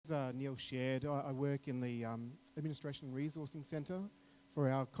as Neil shared, I work in the Administration and Resourcing Centre for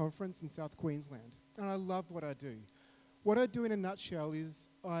our conference in South Queensland, and I love what I do. What I do in a nutshell is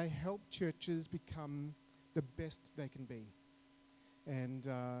I help churches become the best they can be. And,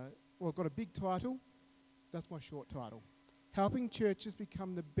 I've got a big title. That's my short title. Helping churches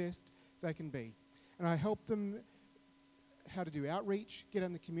become the best they can be. And I help them how to do outreach, get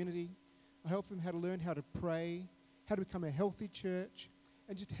in the community. I help them how to learn how to pray, how to become a healthy church,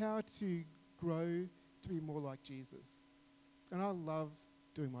 and just how to grow to be more like Jesus. And I love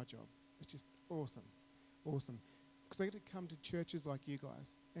doing my job. It's just awesome. Because I get to come to churches like you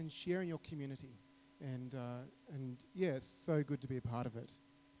guys and share in your community. And yeah, it's so good to be a part of it.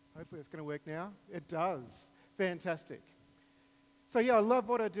 Hopefully it's going to work now. It does. Fantastic. So yeah, I love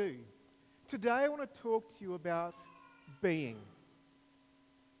what I do. Today I want to talk to you about being.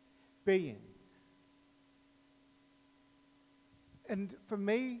 And for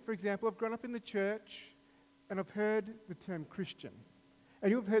me, for example, I've grown up in the church and I've heard the term Christian.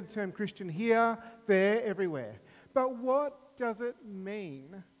 And you've heard the term Christian here, there, everywhere. But what does it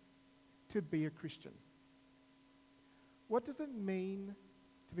mean to be a Christian? What does it mean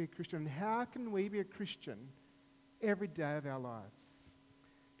to be a Christian? And how can we be a Christian every day of our lives?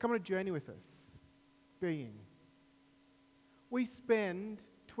 Come on a journey with us. Being. We spend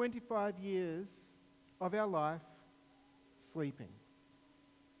 25 years of our life sleeping.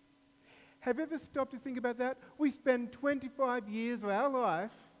 Have you ever stopped to think about that? We spend 25 years of our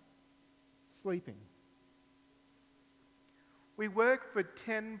life sleeping. We work for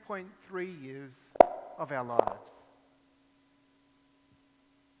 10.3 years of our lives.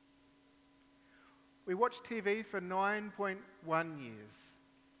 We watch TV for 9.1 years.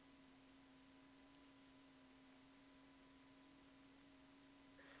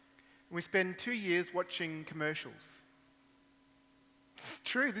 We spend 2 years watching commercials. It's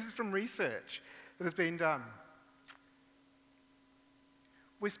true, this is from research that has been done.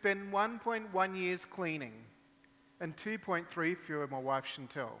 We spend 1.1 years cleaning and 2.3 for my wife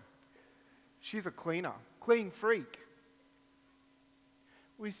Chantel. She's a clean freak.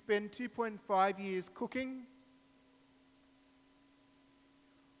 We spend 2.5 years cooking.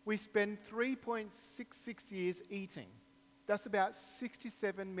 We spend 3.66 years eating. That's about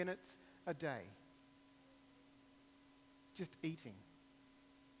 67 minutes a day. Just eating.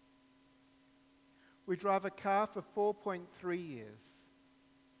 We drive a car for 4.3 years.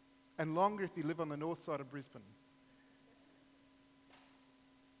 And longer if you live on the north side of Brisbane.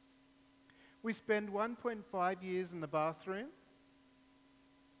 We spend 1.5 years in the bathroom.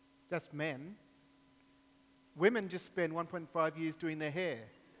 That's men. Women just spend 1.5 years doing their hair.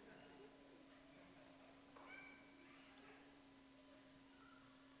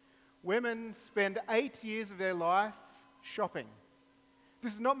 Women spend 8 years of their life shopping.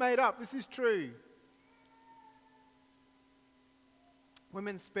 This is not made up, this is true.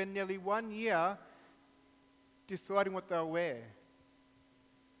 Women spend nearly 1 year deciding what they'll wear.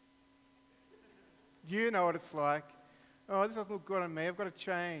 You know what it's like. Oh, this doesn't look good on me, I've got to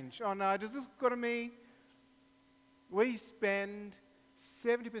change. Oh no, does this look good on me? We spend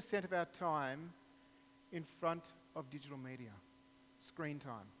 70% of our time in front of digital media, screen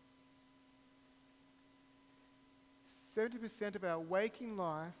time. 70% of our waking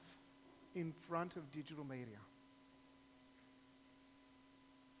life in front of digital media.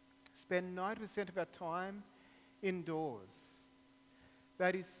 Spend 90% of our time indoors.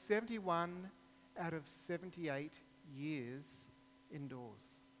 That is 71 out of 78 years indoors.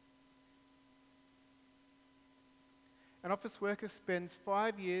 An office worker spends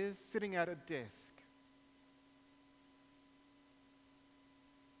 5 years sitting at a desk.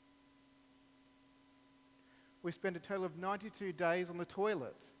 We spend a total of 92 days on the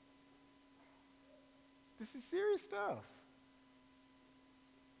toilet. This is serious stuff.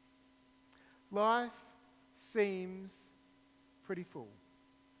 Life seems pretty full.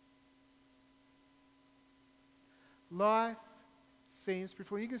 Life seems pretty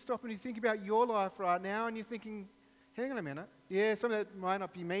full. You can stop and you think about your life right now and you're thinking, hang on a minute. Yeah, some of that might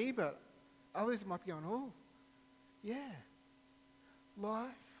not be me, but others might be going, oh, yeah. Life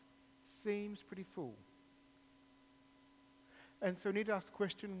seems pretty full. And so we need to ask the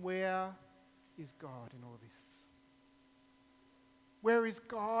question, where is God in all this? Where is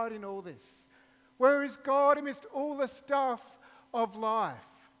God in all this? Where is God amidst all the stuff of life?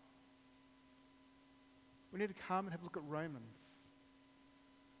 We need to come and have a look at Romans.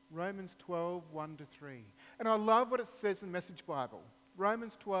 Romans 12, 1 to 3. And I love what it says in the Message Bible.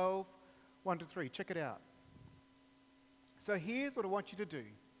 Romans 12, 1 to 3. Check it out. So here's what I want you to do.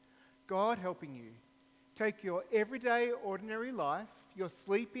 God helping you. Take your everyday, ordinary life you're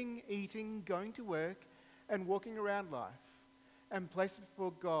sleeping, eating, going to work, and walking around life, and place it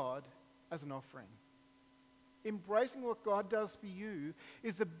before God as an offering. Embracing what God does for you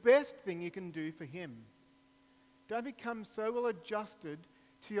is the best thing you can do for Him. Don't become so well adjusted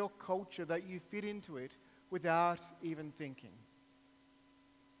to your culture that you fit into it without even thinking.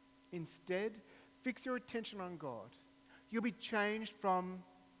 Instead, fix your attention on God. You'll be changed from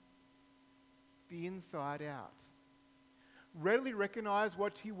the inside out. Readily recognize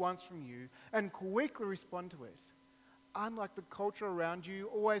what He wants from you and quickly respond to it. Unlike the culture around you,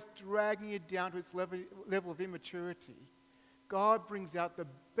 always dragging you down to its level of immaturity, God brings out the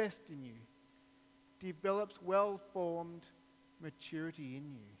best in you, develops well-formed maturity in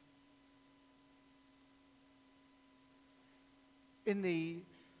you. In the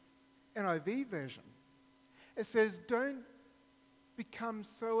NIV version, it says, don't become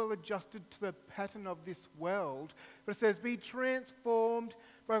so well adjusted to the pattern of this world, but it says, be transformed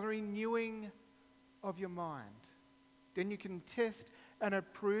by the renewing of your mind. Then you can test and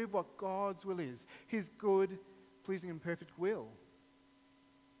approve what God's will is, His good, pleasing, and perfect will.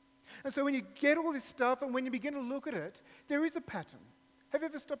 And so when you get all this stuff and when you begin to look at it, there is a pattern. Have you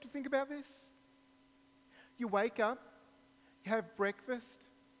ever stopped to think about this? You wake up, you have breakfast,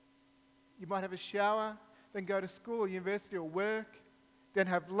 you might have a shower, then go to school or university or work, then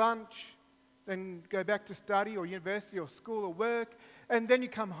have lunch, then go back to study or university or school or work, and then you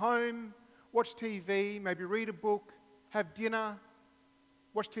come home, watch TV, maybe read a book, have dinner,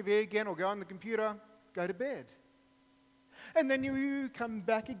 watch TV again or go on the computer, go to bed. And then you come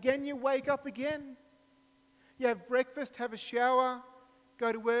back again, you wake up again. You have breakfast, have a shower,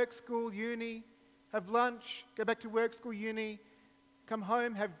 go to work, school, uni, have lunch, go back to work, school, uni, come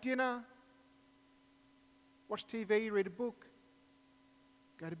home, have dinner, watch TV, read a book,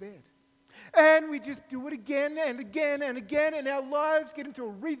 go to bed. And we just do it again and again and again, and our lives get into a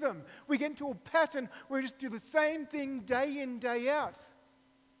rhythm. We get into a pattern where we just do the same thing day in, day out.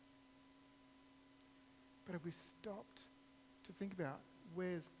 But have we stopped to think about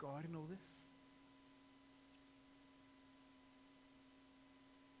where's God in all this?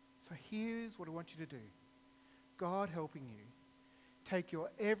 So here's what I want you to do. God helping you. Take your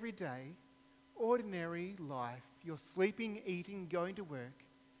everyday, ordinary life, your sleeping, eating, going to work,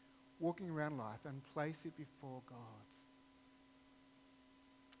 walking around life, and place it before God.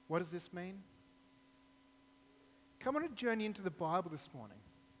 What does this mean? Come on a journey into the Bible this morning.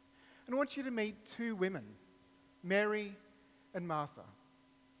 And I want you to meet two women, Mary and Martha.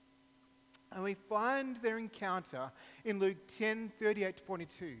 And we find their encounter in Luke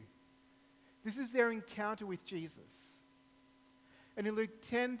 10:38-42. This is their encounter with Jesus. And in Luke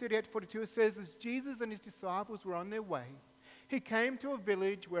 10:38-42 it says, as Jesus and his disciples were on their way, he came to a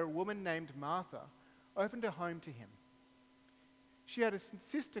village where a woman named Martha opened a home to him. She had a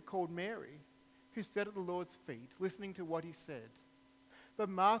sister called Mary who sat at the Lord's feet listening to what he said. But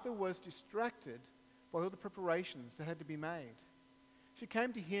Martha was distracted by all the preparations that had to be made. She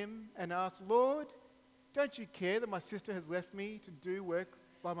came to him and asked, Lord, don't you care that my sister has left me to do work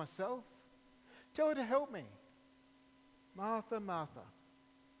by myself? Tell her to help me. Martha, Martha,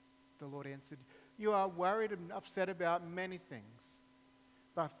 the Lord answered, you are worried and upset about many things,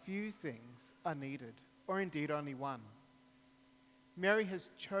 but few things are needed, or indeed only one. Mary has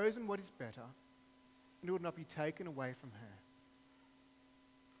chosen what is better, and it will not be taken away from her.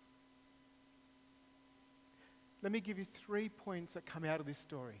 Let me give you 3 points that come out of this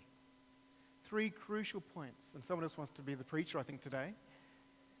story. 3 crucial points. And someone else wants to be the preacher, I think, today.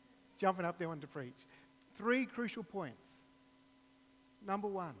 Jumping up there wanting to preach. 3 crucial points. Number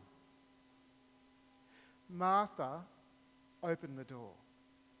 1. Martha opened the door.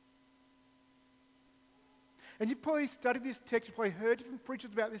 And you've probably studied this text, you've probably heard different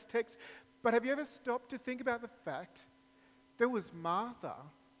preachers about this text, but have you ever stopped to think about the fact there was Martha,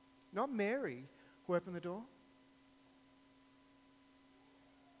 not Mary, who opened the door?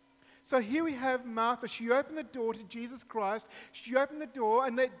 So here we have Martha. She opened the door to Jesus Christ. She opened the door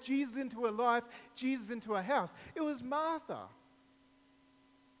and let Jesus into her life, Jesus into her house. It was Martha.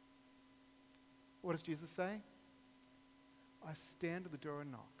 What does Jesus say? I stand at the door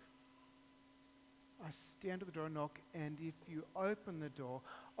and knock. I stand at the door and knock, and if you open the door,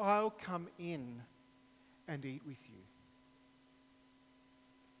 I'll come in and eat with you.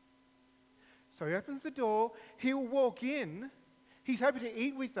 So he opens the door. He'll walk in. He's happy to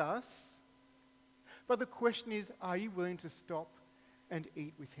eat with us. But the question is, are you willing to stop and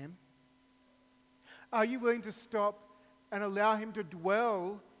eat with him? Are you willing to stop and allow him to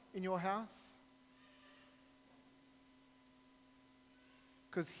dwell in your house?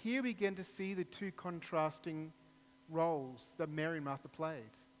 Because here we begin to see the 2 contrasting roles that Mary and Martha played.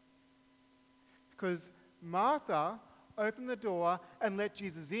 Because Martha opened the door and let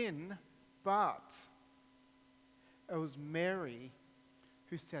Jesus in, but it was Mary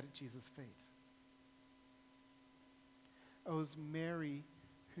who sat at Jesus' feet. It was Mary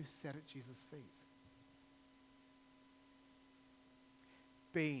who sat at Jesus' feet.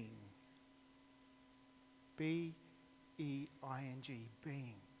 Being. B-E-I-N-G.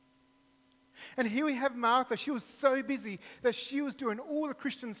 Being. And here we have Martha. She was so busy that she was doing all the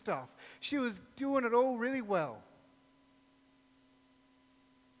Christian stuff. She was doing it all really well.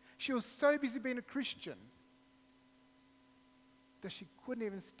 She was so busy being a Christian that she couldn't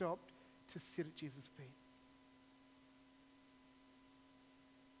even stop to sit at Jesus' feet.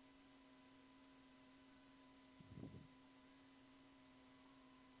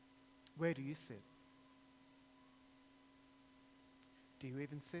 Where do you sit? Do you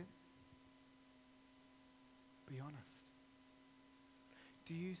even sit? Be honest.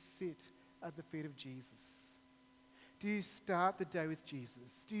 Do you sit at the feet of Jesus? Do you start the day with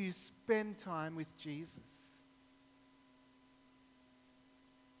Jesus? Do you spend time with Jesus?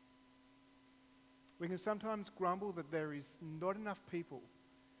 We can sometimes grumble that there is not enough people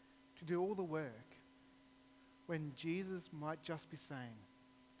to do all the work, when Jesus might just be saying,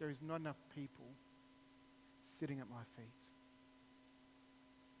 there is not enough people sitting at my feet.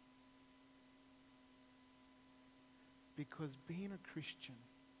 Because being a Christian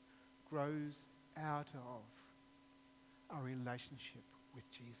grows out of our relationship with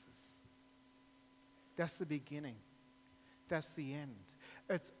Jesus. That's the beginning. That's the end.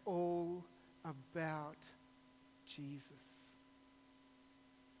 It's all about Jesus.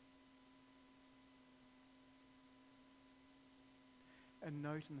 A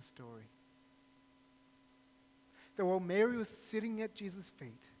note in the story that while Mary was sitting at Jesus'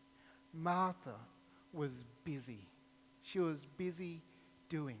 feet, Martha was busy. She was busy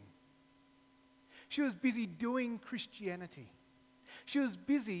doing. She was busy doing Christianity. She was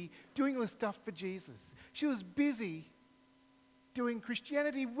busy doing all the stuff for Jesus. She was busy doing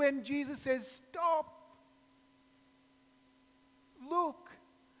Christianity when Jesus says, stop, look,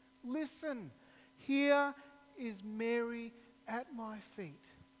 listen. Here is Mary at my feet.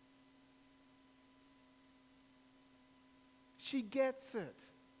 She gets it.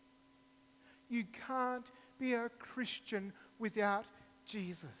 You can't be a Christian without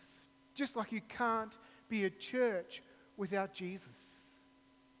Jesus. Just like you can't be a church without Jesus.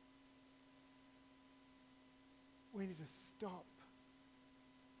 We need to stop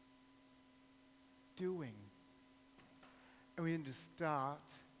doing, and we need to start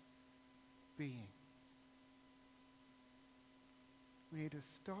being. We need to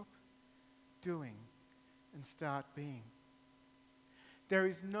stop doing and start being. There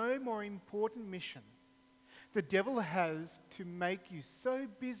is no more important mission the devil has to make you so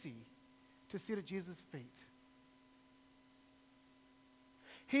busy to sit at Jesus' feet.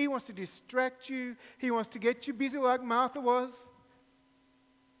 He wants to distract you. He wants to get you busy like Martha was.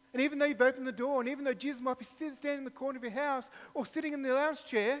 And even though you've opened the door, and even though Jesus might be standing in the corner of your house or sitting in the lounge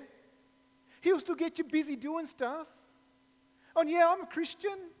chair, he'll still get you busy doing stuff. Oh, yeah, I'm a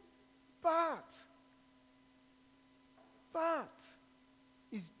Christian, but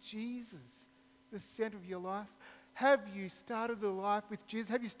is Jesus the center of your life? Have you started a life with Jesus?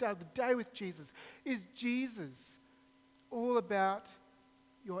 Have you started the day with Jesus? Is Jesus all about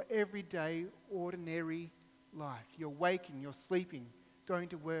your everyday, ordinary life? Your waking, your sleeping, going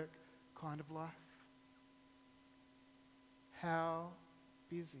to work kind of life? How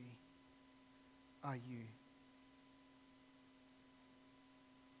busy are you?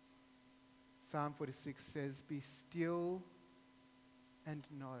 Psalm 46 says, be still and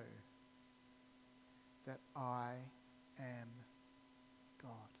know that I am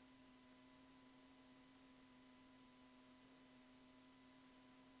God.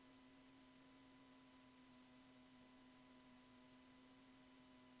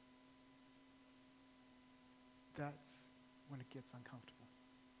 That's when it gets uncomfortable.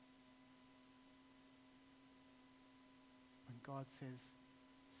 When God says,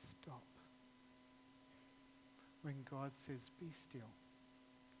 stop. When God says, be still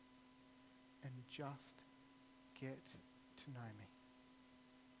and just get to know me.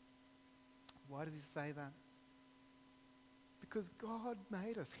 Why does he say that? Because God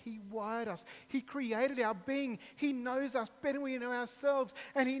made us. He wired us. He created our being. He knows us better than we know ourselves.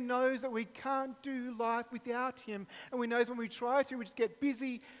 And he knows that we can't do life without him. And we knows when we try to, we just get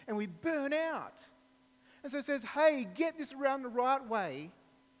busy and we burn out. And so it says, hey, get this around the right way.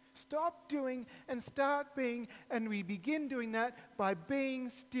 Stop doing and start being. And we begin doing that by being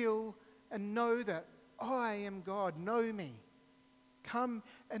still and know that I am God, know me. Come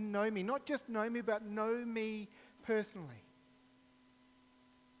and know me. Not just know me, but know me personally.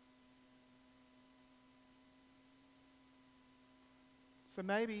 So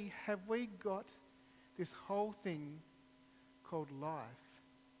maybe have we got this whole thing called life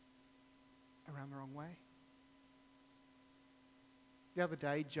around the wrong way? The other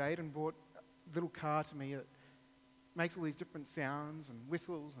day, Jaden brought a little car to me that makes all these different sounds and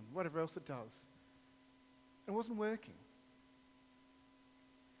whistles and whatever else it does. It wasn't working.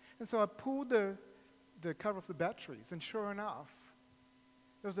 And so I pulled the cover off the batteries, and sure enough,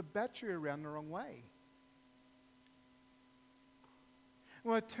 there was a battery around the wrong way.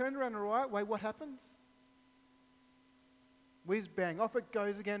 When I turned around the right way, what happens? Whiz bang, off it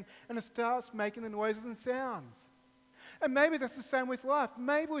goes again, and it starts making the noises and sounds. And maybe that's the same with life.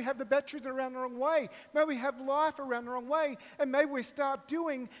 Maybe we have the batteries around the wrong way. Maybe we have life around the wrong way. And maybe we start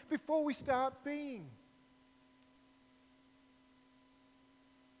doing before we start being.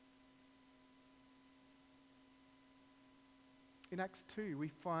 In Acts 2, we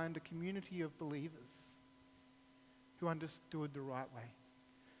find a community of believers who understood the right way,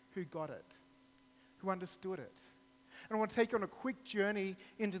 who got it, who understood it. And I want to take you on a quick journey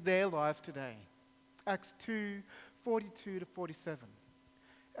into their lives today. Acts 2, 42 to 47.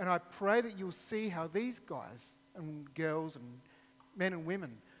 And I pray that you'll see how these guys and girls and men and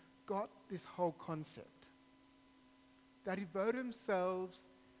women got this whole concept. They devoted themselves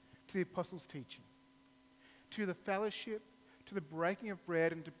to the apostles' teaching, to the fellowship, to the breaking of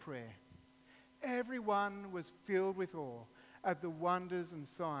bread, and to prayer. Everyone was filled with awe at the wonders and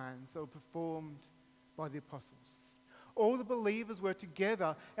signs that were performed by the apostles. All the believers were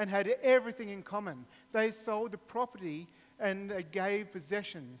together and had everything in common. They sold the property and gave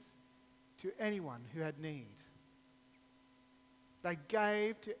possessions to anyone who had need. They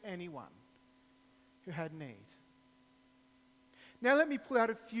gave to anyone who had need. Now let me pull out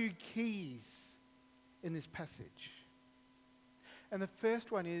a few keys in this passage. And the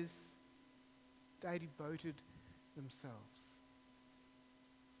first one is they devoted themselves.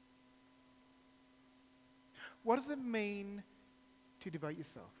 What does it mean to devote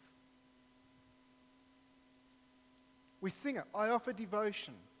yourself? We sing it, I offer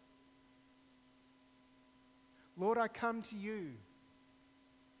devotion. Lord, I come to you.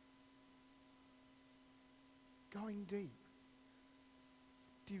 Going deep.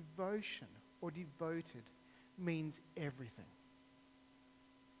 Devotion or devoted means everything.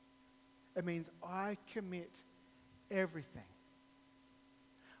 It means I commit everything.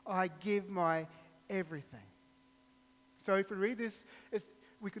 I give my everything. So if we read this,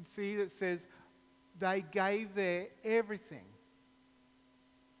 we could see that it says, they gave their everything.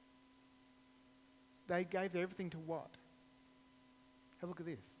 They gave their everything to what? Have a look at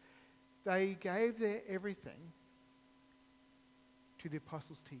this. They gave their everything to the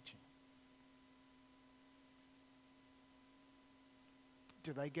apostles' teaching.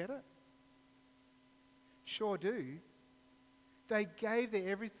 Do they get it? Sure do. They gave their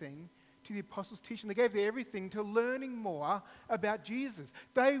everything to the apostles' teaching. They gave their everything to learning more about Jesus.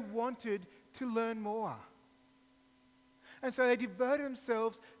 They wanted to learn more. And so they devoted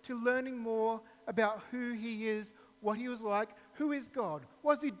themselves to learning more about who he is, what he was like, who is God,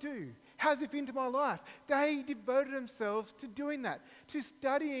 what does he do, how does he fit into my life. They devoted themselves to doing that, to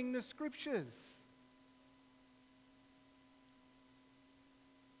studying the scriptures.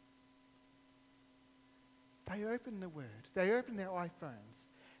 They opened the Word. They opened their iPhones.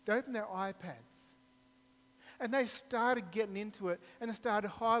 They opened their iPads. And they started getting into it. And they started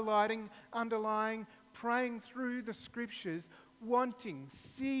highlighting, underlining, praying through the scriptures, wanting,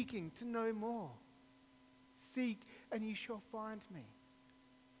 seeking to know more. Seek and you shall find me.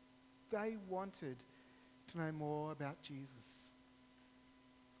 They wanted to know more about Jesus.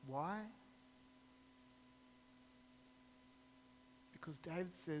 Why? Because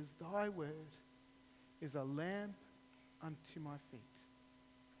David says, thy word is a lamp unto my feet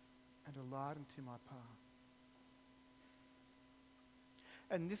and a light unto my path.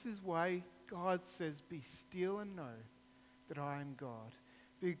 And this is why God says, be still and know that I am God.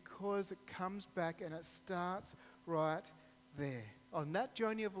 Because it comes back and it starts right there. On that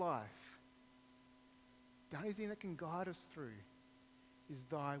journey of life, the only thing that can guide us through is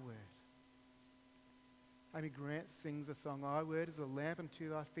thy word. Amy Grant sings a song, thy word is a lamp unto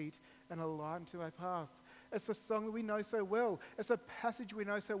thy feet and a light unto thy path. It's a song that we know so well. It's a passage we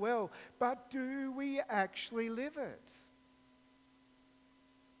know so well. But do we actually live it?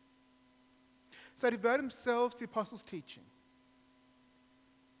 So devote themselves to the apostles' teaching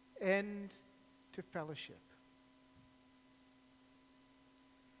and to fellowship.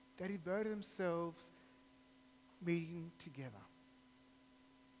 They devoted themselves meeting together.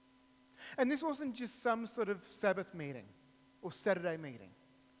 And this wasn't just some sort of Sabbath meeting or Saturday meeting.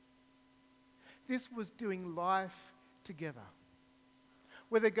 This was doing life together.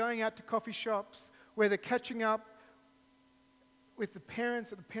 Where they're going out to coffee shops, where they're catching up with the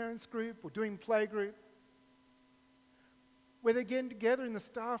parents at the parents group or doing playgroup, where they're getting together in the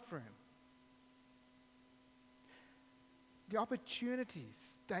staff room. The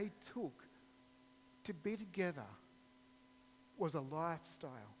opportunities they took to be together was a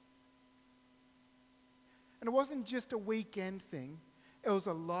lifestyle. And it wasn't just a weekend thing, it was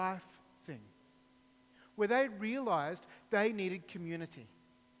a life thing, where they realized they needed community.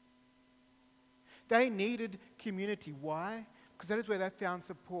 They needed community. Why? Because that is where they found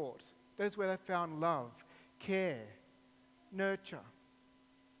support. That is where they found love, care, nurture.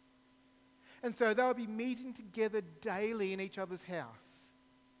 And so they'll be meeting together daily in each other's house.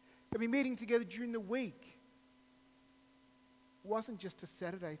 They'll be meeting together during the week. It wasn't just a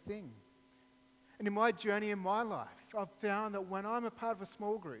Saturday thing. And in my journey in my life, I've found that when I'm a part of a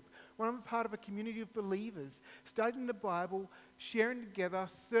small group, when I'm a part of a community of believers, studying the Bible, sharing together,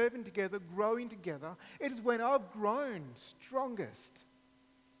 serving together, growing together, it is when I've grown strongest.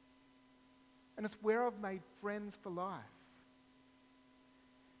 And it's where I've made friends for life.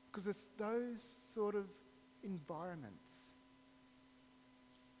 Because it's those sort of environments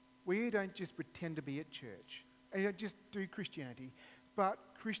where you don't just pretend to be at church and you don't just do Christianity, but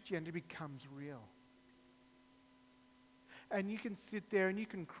Christianity becomes real. And you can sit there and you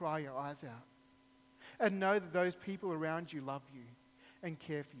can cry your eyes out and know that those people around you love you and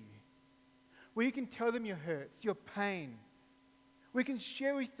care for you. Where you can tell them your hurts, your pain. We can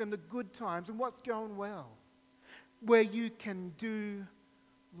share with them the good times and what's going well. Where you can do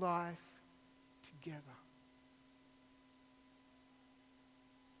life together.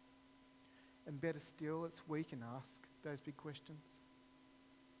 And better still, it's we can ask those big questions.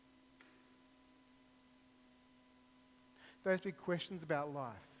 Those big questions about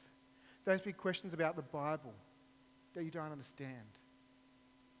life. Those big questions about the Bible that you don't understand.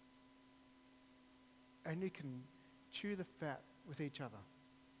 And you can chew the fat with each other.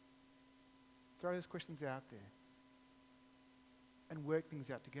 Throw those questions out there. And work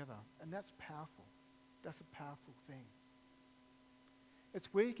things out together. And that's powerful. That's a powerful thing. It's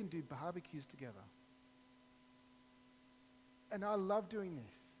where you can do barbecues together. And I love doing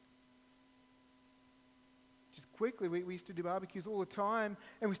this. Just quickly, we used to do barbecues all the time,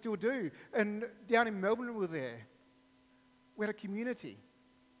 and we still do. And down in Melbourne, we were there. We had a community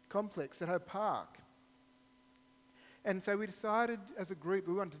complex at Hope Park. And so we decided as a group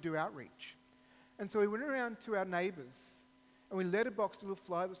we wanted to do outreach. And so we went around to our neighbours and we letterboxed a little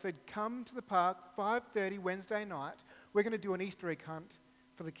flyer that said, come to the park, 5:30 Wednesday night. We're going to do an Easter egg hunt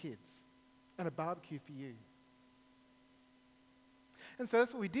for the kids and a barbecue for you. And so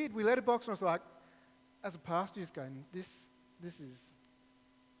that's what we did. We letterboxed and I was like, as a pastor, just going, this is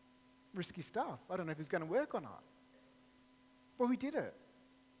risky stuff. I don't know if it's going to work or not. But we did it.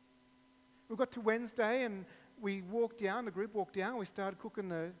 We got to Wednesday and we walked down, the group walked down, we started cooking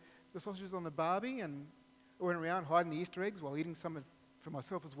the sausages on the barbie and we went around hiding the Easter eggs while eating some for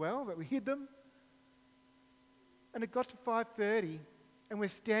myself as well, but we hid them. And it got to 5:30 and we're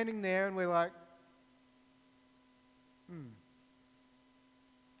standing there and we're like,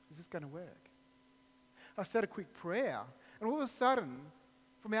 is this going to work? I said a quick prayer and all of a sudden,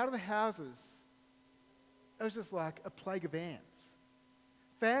 from out of the houses, it was just like a plague of ants.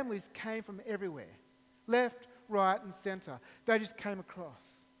 Families came from everywhere, left, right, and centre. They just came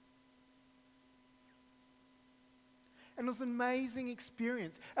across. And it was an amazing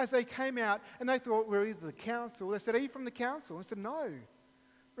experience. As they came out, and they thought we were either the council. They said, are you from the council? I said, no,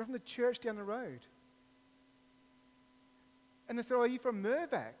 we're from the church down the road. And they said, oh, are you from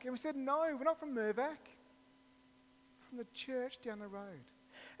Mirvac? And we said, no, we're not from Mirvac. We're from the church down the road.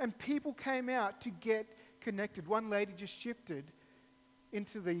 And people came out to get connected. One lady just shifted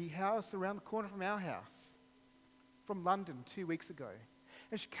into the house around the corner from our house from London 2 weeks ago.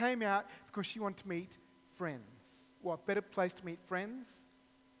 And she came out because she wanted to meet friends. What better place to meet friends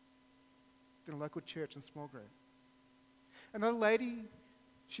than a local church and small group? Another lady,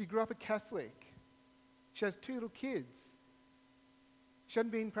 she grew up a Catholic. She has 2 little kids. She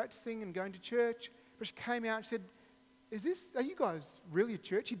hadn't been practicing and going to church, but she came out and said, are you guys really a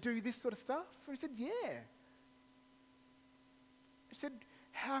church? You do this sort of stuff? And we said, yeah. She said,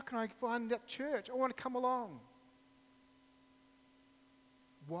 how can I find that church? I want to come along.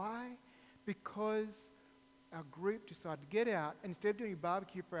 Why? Because our group decided to get out, and instead of doing a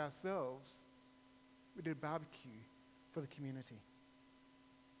barbecue for ourselves, we did a barbecue for the community.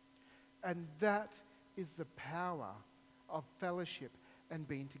 And that is the power of fellowship and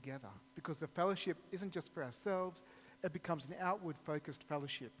being together. Because the fellowship isn't just for ourselves, it becomes an outward-focused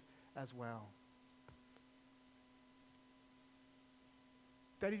fellowship as well.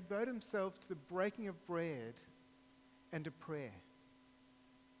 They devote themselves to the breaking of bread and to prayer.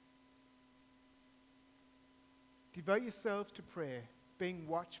 Devote yourselves to prayer, being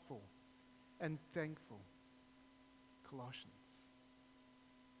watchful and thankful. Colossians.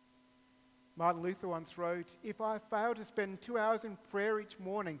 Martin Luther once wrote, "If I fail to spend 2 hours in prayer each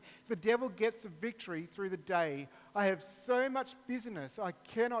morning, the devil gets the victory through the day. I have so much business, I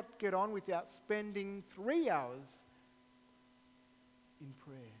cannot get on without spending 3 hours in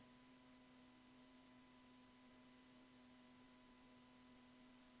prayer."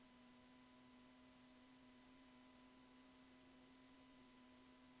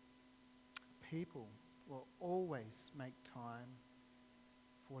 People will always make time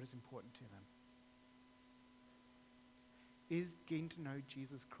for what is important to them. Is getting to know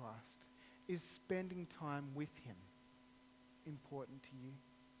Jesus Christ, is spending time with him important to you?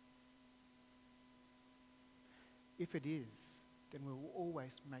 If it is, then we will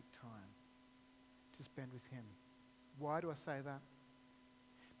always make time to spend with him. Why do I say that?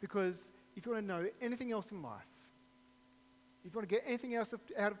 Because if you want to know anything else in life, if you want to get anything else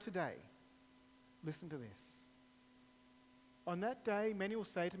out of today, listen to this. On that day, many will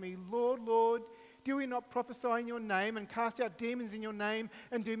say to me, "Lord, Lord, do we not prophesy in your name and cast out demons in your name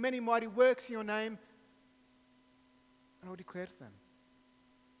and do many mighty works in your name?" And I will declare to them,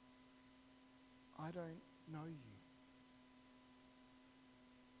 "I don't know you."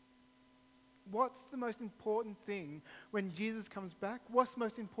 What's the most important thing when Jesus comes back? What's the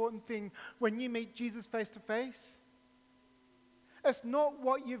most important thing when you meet Jesus face to face? It's not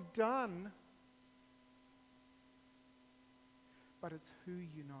what you've done, but it's who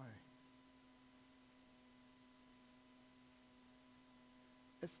you know.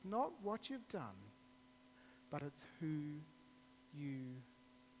 It's not what you've done, but it's who you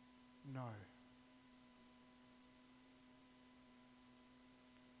know.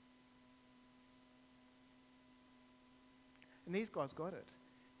 And these guys got it.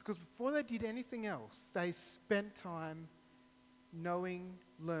 Because before they did anything else, they spent time knowing,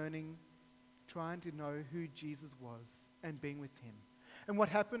 learning, trying to know who Jesus was and being with him. And what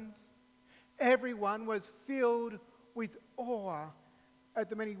happened? Everyone was filled with awe at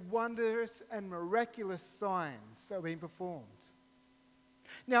the many wondrous and miraculous signs that were being performed.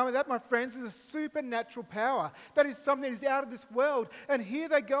 Now that, my friends, is a supernatural power. That is something that is out of this world. And here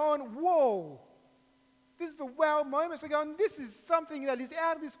they go on, whoa! This is a wow moment. So going, this is something that is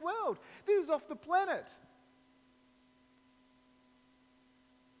out of this world. This is off the planet.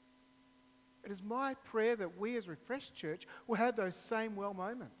 It is my prayer that we as Refresh Church will have those same well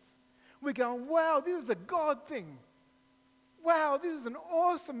moments. We're going, wow, this is a God thing. Wow, this is an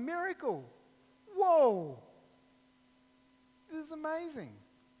awesome miracle. Whoa. This is amazing.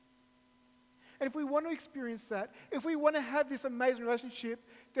 And if we want to experience that, if we want to have this amazing relationship,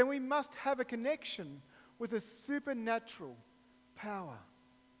 then we must have a connection with a supernatural power.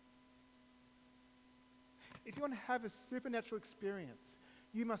 If you want to have a supernatural experience,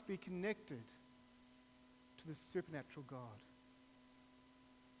 you must be connected to the supernatural God.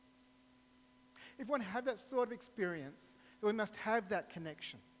 If we want to have that sort of experience, then we must have that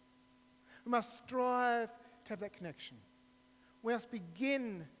connection. We must strive to have that connection. We must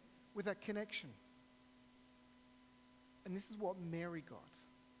begin with that connection. And this is what Mary got.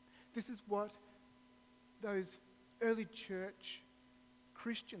 This is what those early church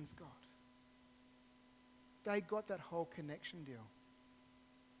Christians got. They got that whole connection deal.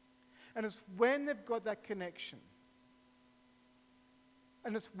 And it's when they've got that connection,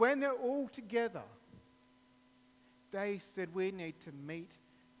 and it's when they're all together, they said we need to meet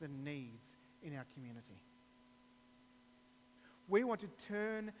the needs in our community. We want to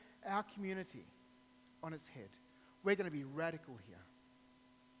turn our community on its head. We're going to be radical here.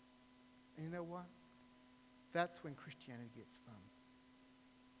 And you know what? That's when Christianity gets fun.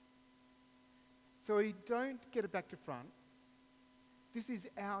 So we don't get it back to front. This is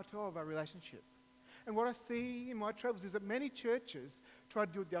out of our relationship. And what I see in my travels is that many churches try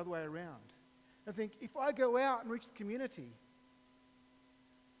to do it the other way around. I think, if I go out and reach the community,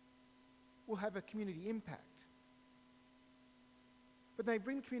 we'll have a community impact. But they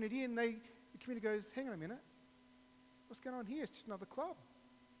bring the community in, the community goes, hang on a minute, what's going on here? It's just another club.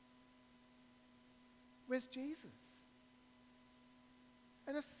 Where's Jesus?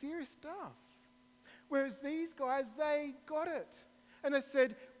 And it's serious stuff. Whereas these guys, they got it. And they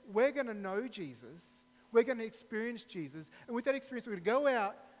said, we're going to know Jesus. We're going to experience Jesus. And with that experience, we're going to go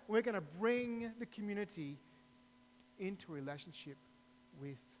out We're going to bring the community into a relationship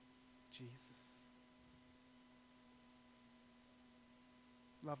with Jesus.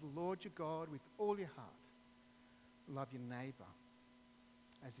 Love the Lord your God with all your heart. Love your neighbour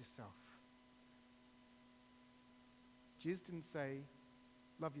as yourself. Jesus didn't say,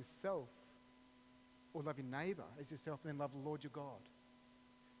 love yourself or love your neighbour as yourself and then love the Lord your God.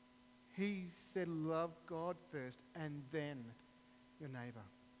 He said, love God first and then your neighbour.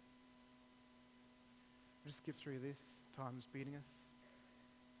 We'll just skip through this. Time is beating us.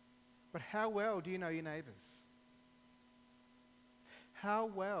 But how well do you know your neighbours? How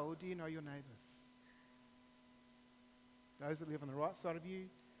well do you know your neighbours? Those that live on the right side of you,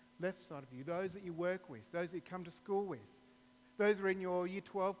 left side of you, those that you work with, those that you come to school with, those that are in your Year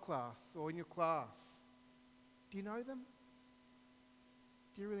 12 class or in your class. Do you know them?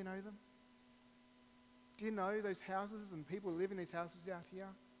 Do you really know them? Do you know those houses and people who live in these houses out here?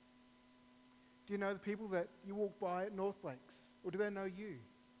 Do you know the people that you walk by at North Lakes? Or do they know you?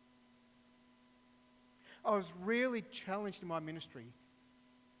 I was really challenged in my ministry.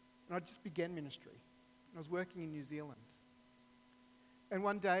 And I just began ministry. And I was working in New Zealand. And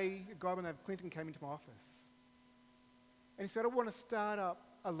one day, a guy by the name of Clinton came into my office. And he said, I want to start up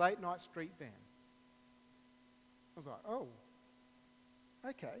a late night street band. I was like, oh,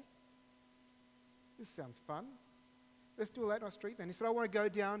 okay. This sounds fun. Let's do a late night street band. He said, I want to go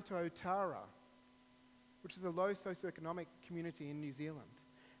down to Otara, which is a low socioeconomic community in New Zealand.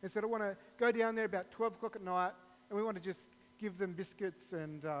 And he said, I want to go down there about 12 o'clock at night, and we want to just give them biscuits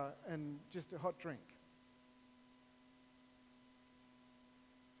and just a hot drink.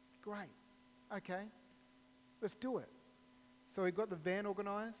 Great. Okay. Let's do it. So we got the van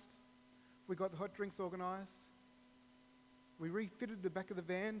organised. We got the hot drinks organised. We refitted the back of the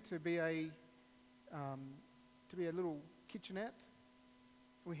van to be a little kitchenette.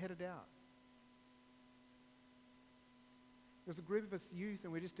 And we headed out. There's a group of us youth,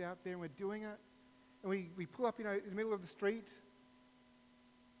 and we're just out there, and we're doing it. And we pull up, in the middle of the street.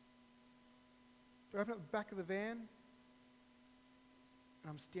 We open up the back of the van. And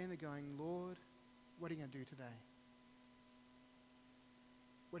I'm standing there going, Lord, what are you going to do today?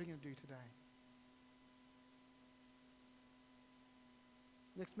 What are you going to do today?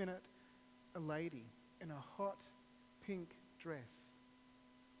 Next minute, a lady in a hot pink dress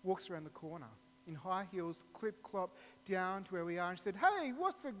walks around the corner in high heels, clip-clop, down to where we are, and she said, hey,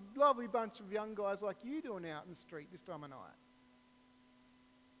 what's a lovely bunch of young guys like you doing out in the street this time of night?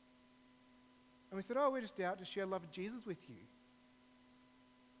 And we said, oh, we're just out to share love of Jesus with you.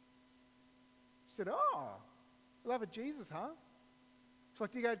 She said, oh, love of Jesus, huh? She's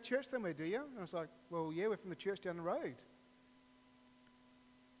like, do you go to church somewhere, do you? And I was like, well, yeah, we're from the church down the road.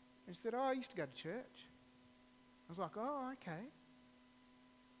 And she said, oh, I used to go to church. I was like, oh, okay.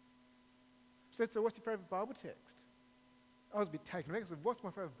 She said, so what's your favourite Bible text? I was a bit taken aback. I said, what's my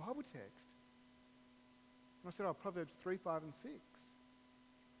favourite Bible text? And I said, oh, Proverbs 3, 5 and 6.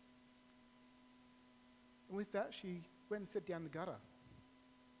 And with that, she went and sat down in the gutter.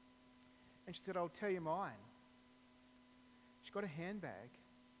 And she said, I'll tell you mine. She got a handbag,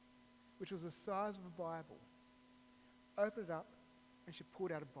 which was the size of a Bible, opened it up, and she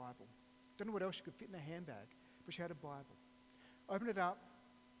pulled out a Bible. Don't know what else she could fit in a handbag, but she had a Bible. Opened it up,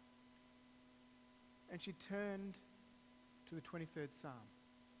 and she turned to the 23rd Psalm.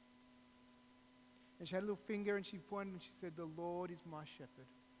 And she had a little finger, and she pointed, and she said, the Lord is my shepherd.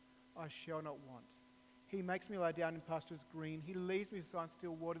 I shall not want. He makes me lie down in pastures green. He leads me beside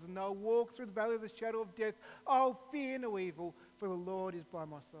still waters. And though I walk through the valley of the shadow of death, I'll fear no evil, for the Lord is by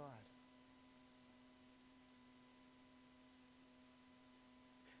my side.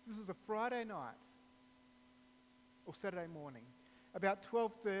 This was a Friday night, or Saturday morning, about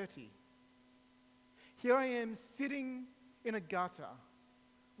 12:30. Here I am sitting in a gutter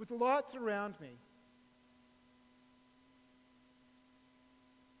with the lights around me.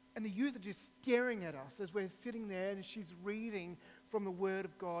 And the youth are just staring at us as we're sitting there, and she's reading from the Word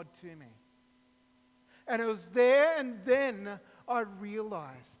of God to me. And it was there and then I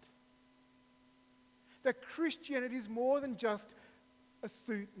realized that Christianity is more than just a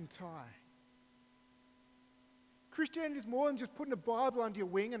suit and tie. Christianity is more than just putting a Bible under your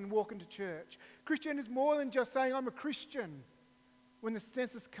wing and walking to church. Christianity is more than just saying, I'm a Christian when the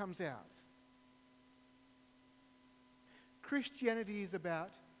census comes out. Christianity is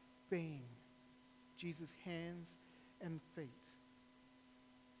about being Jesus' hands and feet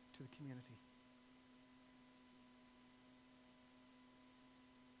to the community.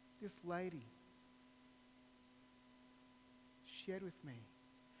 This lady shared with me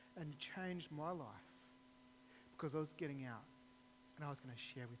and changed my life because I was getting out And I was going to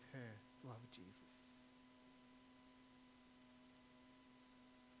share with her the love of Jesus.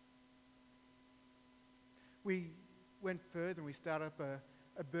 We went further and we started up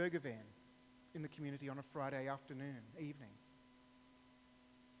a burger van in the community on a Friday evening.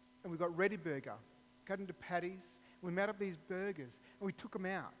 And we got ready burger, cut into patties. We made up these burgers and we took them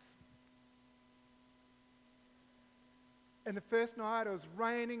out. And the first night it was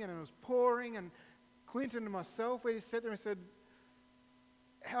raining and it was pouring, and Clinton and myself, we just sat there and said,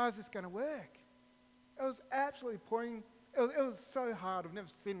 how is this going to work? It was absolutely pouring. It was so hard. I've never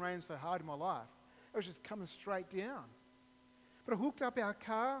seen rain so hard in my life. It was just coming straight down. But I hooked up our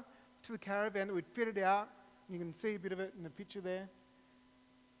car to the caravan that we'd fitted out. You can see a bit of it in the picture there.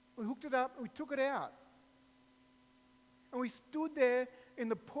 We hooked it up and we took it out. And we stood there in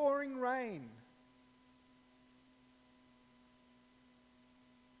the pouring rain,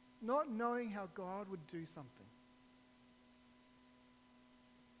 not knowing how God would do something.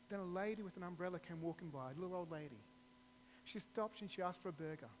 Then a lady with an umbrella came walking by, a little old lady. She stopped and she asked for a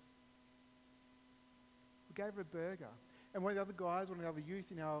burger. We gave her a burger. And one of the other guys, one of the other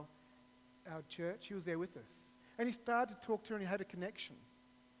youth in our church, he was there with us. And he started to talk to her and he had a connection.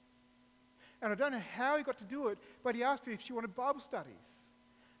 And I don't know how he got to do it, but he asked her if she wanted Bible studies.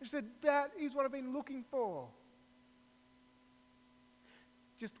 And she said, that is what I've been looking for.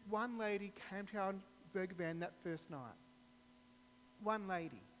 Just one lady came to our burger van that first night. One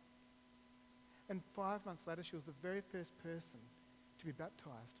lady. And 5 months later, she was the very first person to be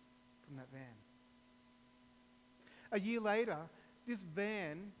baptized from that van. A year later, this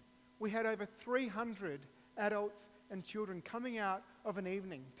van, we had over 300 adults and children coming out of an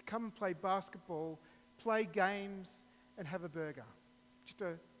evening to come and play basketball, play games, and have a burger. Just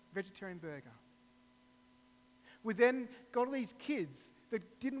a vegetarian burger. We then got all these kids that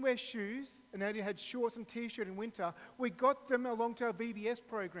didn't wear shoes and they only had shorts and t-shirt in winter. We got them along to our VBS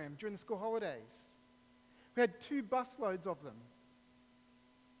program during the school holidays. We had 2 busloads of them.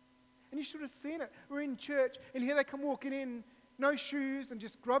 And you should have seen it. We're in church and here they come walking in, no shoes and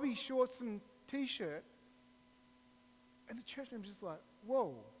just grubby shorts and t-shirt. And the church members just like,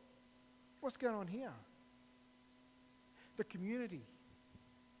 whoa, what's going on here? The community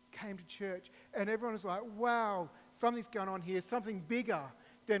came to church and everyone was like, wow, something's going on here, something bigger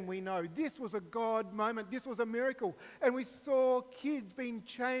than we know. This was a God moment. This was a miracle. And we saw kids being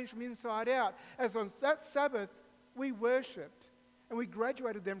changed from inside out. As on that Sabbath, we worshipped and we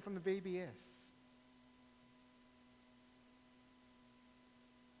graduated them from the VBS.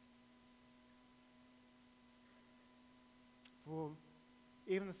 For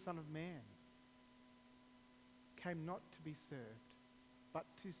even the Son of Man came not to be served, but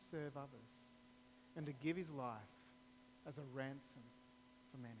to serve others and to give his life as a ransom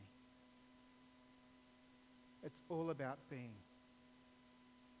for many. It's all about being.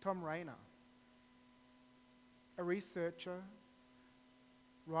 Tom Rainer, a researcher,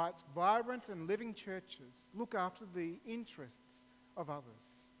 writes, vibrant and living churches look after the interests of others.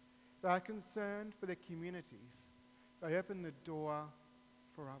 They are concerned for their communities. They open the door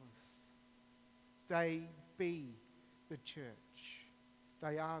for others. They be the church.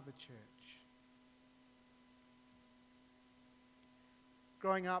 They are the church.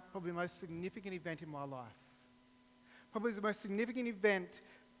 Growing up, probably the most significant event in my life. Probably the most significant event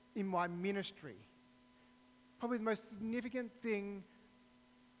in my ministry. Probably the most significant thing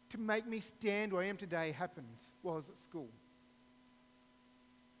to make me stand where I am today happened while I was at school.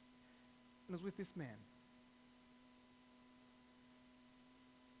 And I was with this man.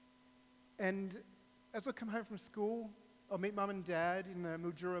 And as I come home from school, I'll meet Mum and Dad in the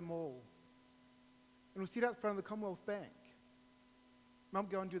Mildura Mall. And we'll sit out front of the Commonwealth Bank. Mum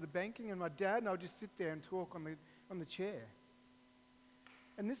would go and do the banking, and my dad and I would just sit there and talk on the chair.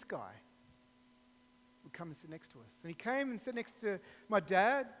 And this guy would come and sit next to us. And he came and sat next to my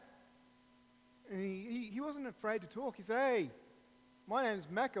dad, and he wasn't afraid to talk. He said, hey, my name's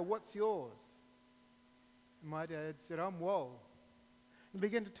Macca, what's yours? And my dad said, I'm Wal. And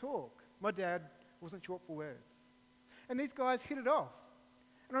began to talk. My dad wasn't short for words. And these guys hit it off.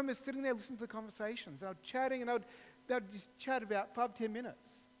 And I remember sitting there listening to the conversations. And I was chatting, and they'd just chat about 5-10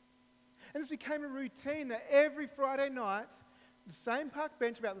 minutes. And this became a routine that every Friday night, the same park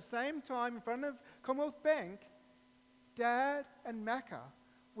bench, about the same time in front of Commonwealth Bank, Dad and Macca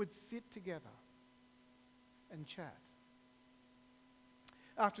would sit together and chat.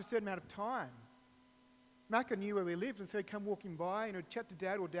 After a certain amount of time, Macca knew where we lived, and so he'd come walking by and he'd chat to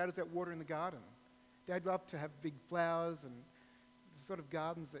Dad while Dad was out watering the garden. Dad loved to have big flowers and the sort of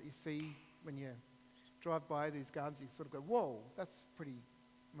gardens that you see when you drive by these gardens. You sort of go, whoa, that's a pretty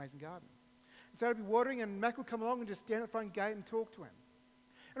amazing garden. And so I'd be watering, and Mac would come along and just stand at the front gate and talk to him.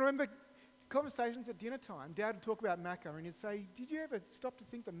 And I remember conversations at dinner time. Dad would talk about Macca, and he'd say, "Did you ever stop to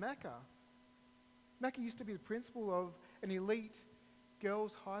think that Macca used to be the principal of an elite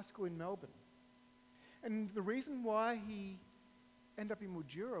girls' high school in Melbourne? And the reason why he ended up in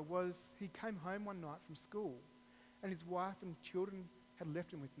Mildura was he came home one night from school, and his wife and children had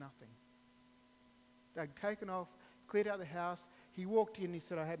left him with nothing. They'd taken off, cleared out the house. He walked in and he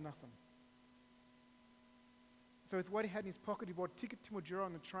said, 'I had nothing.' So with what he had in his pocket, he bought a ticket to Mildura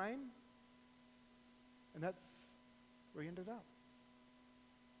on the train, and that's where he ended up.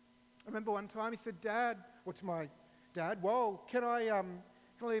 I remember one time he said, to my dad, 'Whoa, can I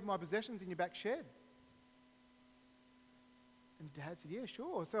leave my possessions in your back shed?' And Dad said, 'Yeah,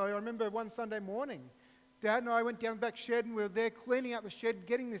 sure.' So I remember one Sunday morning, Dad and I went down the back shed, and we were there cleaning out the shed,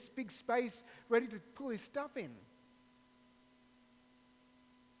 getting this big space ready to pull his stuff in.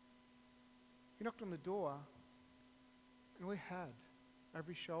 He knocked on the door, and all he had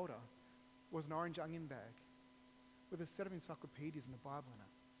over his shoulder was an orange onion bag with a set of encyclopedias and a Bible in it.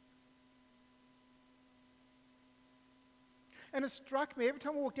 And it struck me, every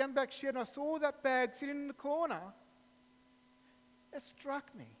time I walked down the back shed and I saw that bag sitting in the corner, it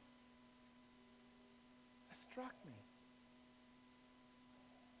struck me. It struck me.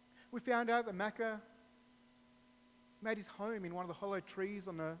 We found out that Macca made his home in one of the hollow trees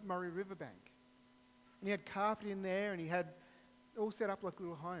on the Murray River bank. And he had carpet in there, and he had all set up like a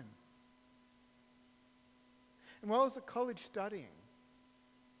little home. And while I was at college studying,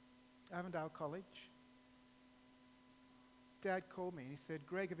 Avondale College, Dad called me and he said,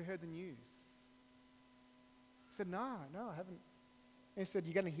 "Greg, have you heard the news?" I said, No, I haven't. And he said,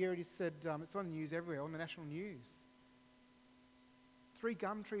 "You're going to hear it." He said, "It's on the news everywhere, on the national news. 3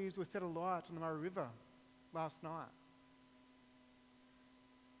 gum trees were set alight on the Murray River last night."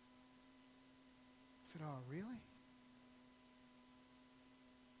 I said, "Oh, really?"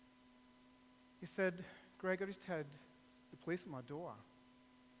 He said, "Greg, I just had the police at my door."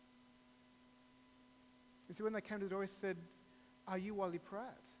 He said, when they came to the door, he said, "Are you Wally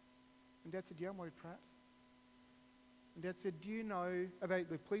Pratt?" And Dad said, "Yeah, I'm Wally Pratt." And Dad said,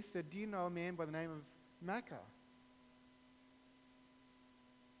 the police said, "Do you know a man by the name of Macca?"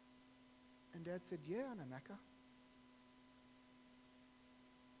 And Dad said, "Yeah, I know Macca.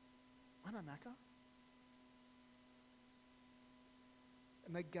 I know Macca."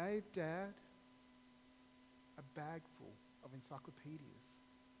 And they gave Dad a bag full of encyclopedias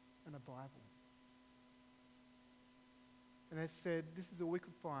and a Bible. And they said, "This is all we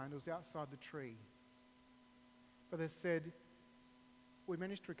could find." It was outside the tree. But they said, "We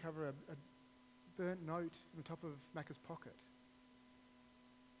managed to recover a burnt note in the top of Macca's pocket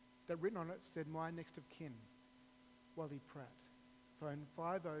that written on it said, 'My next of kin, Wally Pratt. Phone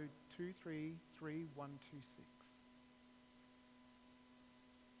 50233126.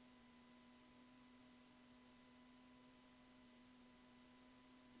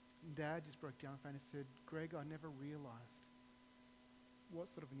 And Dad just broke down the phone and said, "Greg, I never realised what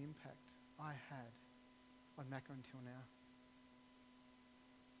sort of an impact I had on Macca until now."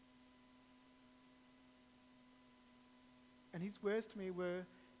 And his words to me were,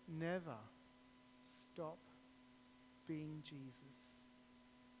 never stop being Jesus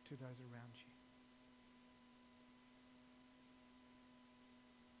to those around you.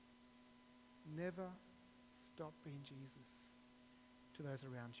 Never stop being Jesus to those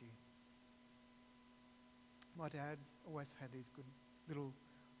around you. My dad always had these good little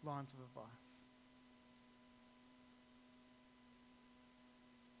lines of advice.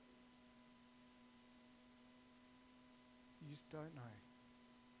 You just don't know.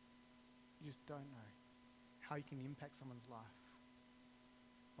 You just don't know how you can impact someone's life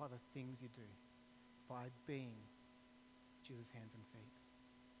by the things you do, by being Jesus' hands and feet.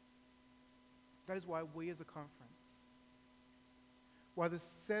 That is why we as a conference, why the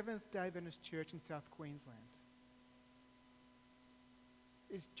Seventh-day Adventist Church in South Queensland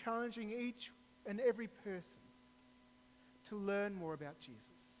is challenging each and every person to learn more about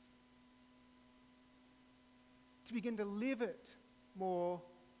Jesus, to begin to live it more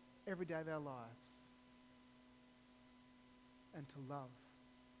every day of our lives, and to love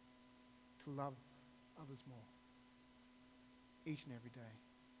others more each and every day.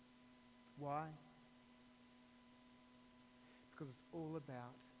 Why? Because it's all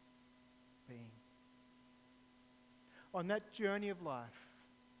about being. On that journey of life,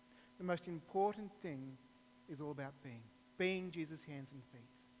 the most important thing is all about being Jesus' hands and feet.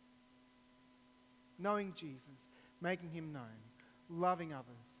 Knowing Jesus, making him known, loving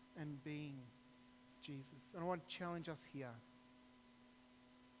others, and being Jesus. And I want to challenge us here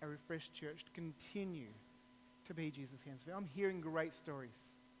our Refresh Church to continue to be Jesus' hands. I'm hearing great stories.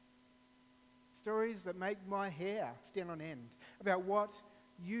 Stories that make my hair stand on end about what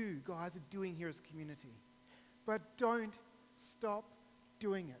you guys are doing here as a community. But don't stop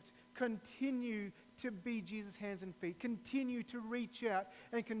doing it. Continue to be Jesus' hands and feet. Continue to reach out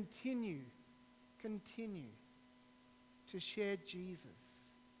and continue to share Jesus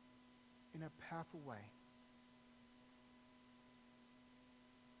in a powerful way.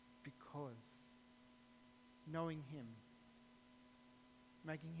 Because knowing Him,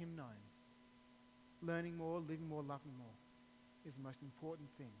 making Him known, learning more, living more, loving more is the most important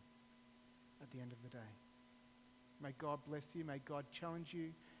thing at the end of the day. May God bless you. May God challenge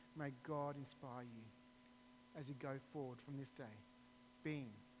you. May God inspire you as you go forward from this day, being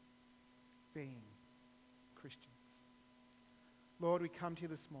Christians. Lord, we come to you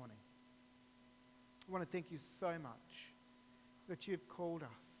this morning. I want to thank you so much that you've called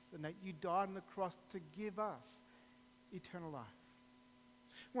us and that you died on the cross to give us eternal life.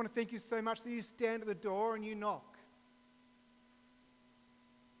 I want to thank you so much that you stand at the door and you knock.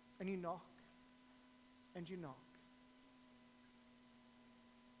 And you knock. And you knock.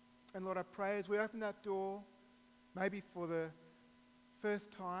 And Lord, I pray as we open that door, maybe for the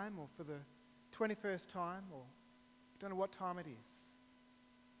first time or for the 21st time, or I don't know what time it is,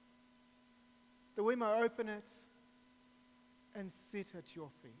 that we may open it and sit at your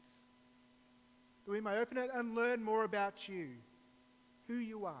feet. That we may open it and learn more about you, who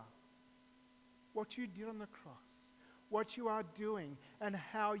you are, what you did on the cross, what you are doing, and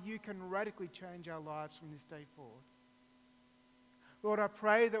how you can radically change our lives from this day forward. Lord, I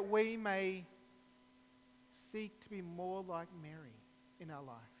pray that we may seek to be more like Mary in our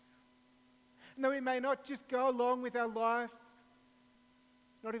life. And that we may not just go along with our life,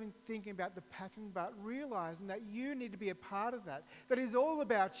 not even thinking about the pattern, but realizing that you need to be a part of that. That is all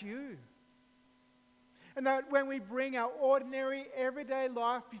about you. And that when we bring our ordinary, everyday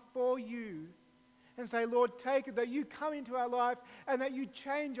life before you and say, Lord, take it, that you come into our life and that you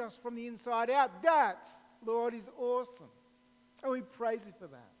change us from the inside out. That, Lord, is awesome. And we praise you for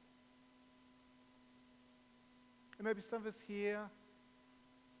that. And maybe some of us here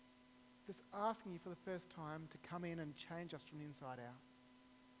just asking you for the first time to come in and change us from the inside out.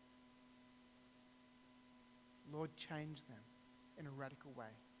 Lord, change them in a radical way.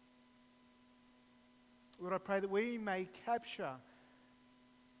 Lord, I pray that we may capture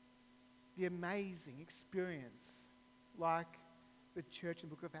the amazing experience like the church in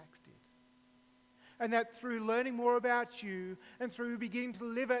the book of Acts did. And that through learning more about you and through beginning to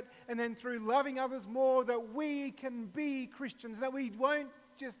live it and then through loving others more, that we can be Christians, that we won't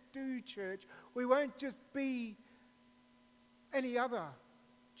just do church, we won't just be any other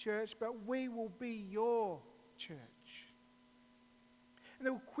church, but we will be your church. And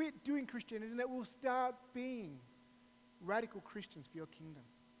that we'll quit doing Christianity and that we'll start being radical Christians for your kingdom.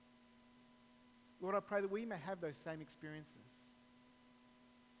 Lord, I pray that we may have those same experiences.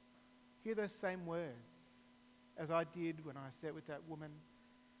 Hear those same words as I did when I sat with that woman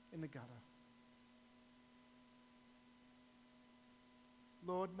in the gutter.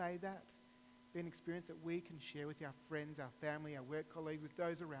 Lord, may that be an experience that we can share with our friends, our family, our work colleagues, with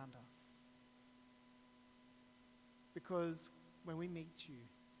those around us. Because when we meet you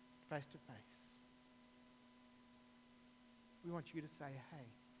face to face, we want you to say, hey,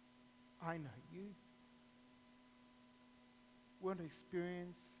 I know you. We want to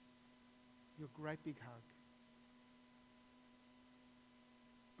experience your great big hug.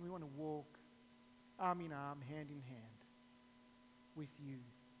 And we want to walk arm in arm, hand in hand with you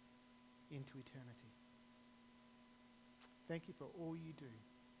into eternity. Thank you for all you do.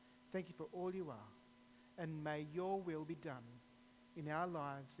 Thank you for all you are. And may your will be done in our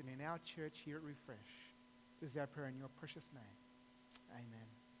lives and in our church here at Refresh. This is our prayer in your precious name.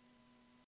 Amen.